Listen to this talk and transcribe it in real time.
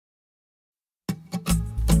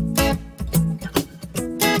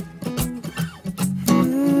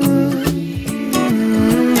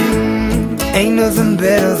Ain't nothing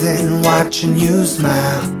better than watching you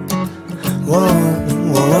smile. Whoa,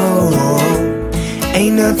 whoa, whoa.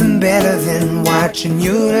 Ain't nothing better than watching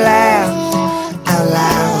you laugh out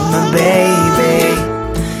loud, my baby.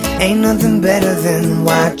 Ain't nothing better than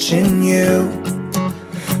watching you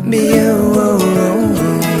be you.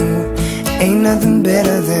 Ain't nothing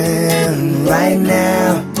better than right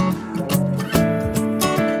now.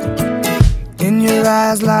 In your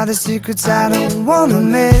eyes lie the secrets I don't wanna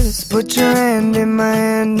miss. Put your hand in my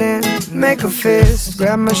hand and make a fist.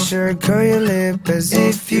 Grab my shirt, curl your lip as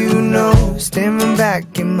if you know. Staring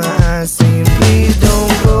back in my eyes saying please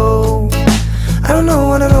don't go. I don't know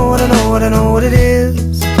what I know, what I know, what I know what it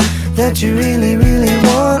is that you really, really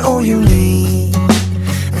want or you need.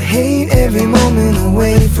 I hate every moment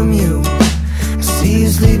away from you. I see you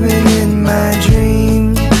sleeping in my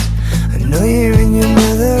dreams. I know you're in your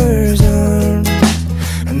mother's arms.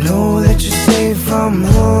 I know that you're safe from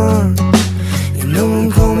harm. You know I'm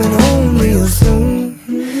coming home real soon,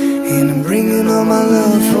 and I'm bringing all my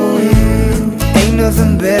love for you. Ain't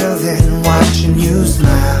nothing better than watching you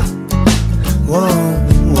smile. Whoa,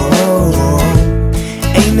 whoa, whoa.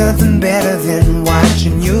 Ain't nothing better than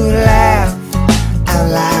watching you laugh out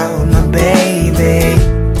loud, my baby.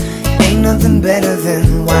 Ain't nothing better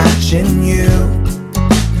than watching you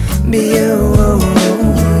be you.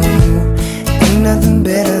 Ain't nothing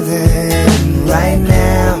better than right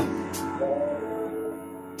now.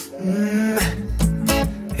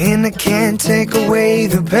 And I can't take away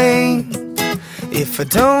the pain if I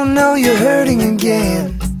don't know you're hurting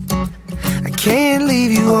again. I can't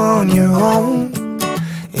leave you on your own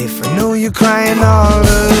if I know you're crying all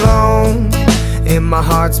alone. And my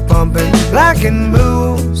heart's pumping black and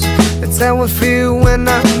blues. That's how I feel when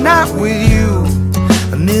I'm not with you.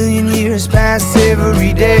 A million years pass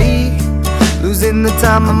every day, losing the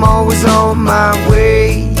time, I'm always on my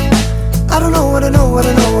way. I don't know what I know, what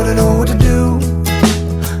I know, what I know what to do.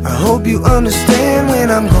 I hope you understand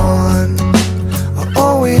when I'm gone. I'll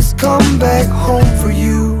always come back home for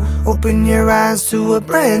you. Open your eyes to a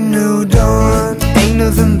brand new dawn. Ain't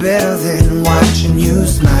nothing better than watching you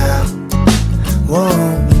smile. Whoa,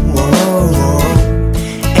 whoa, whoa.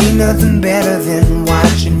 Ain't nothing better than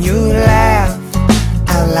watching you laugh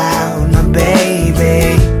out loud, my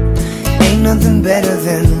baby. Ain't nothing better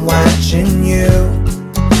than watching you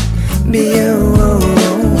be you.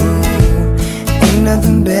 Ain't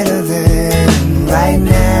nothing better than right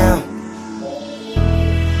now.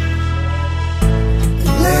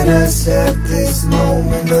 Let us have this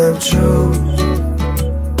moment of truth.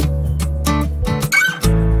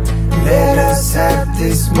 Let us have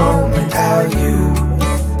this moment our youth.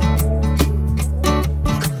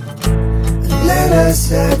 Let us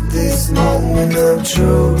have this moment of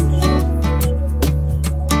truth.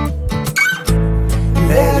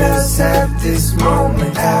 Let us have this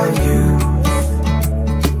moment our youth.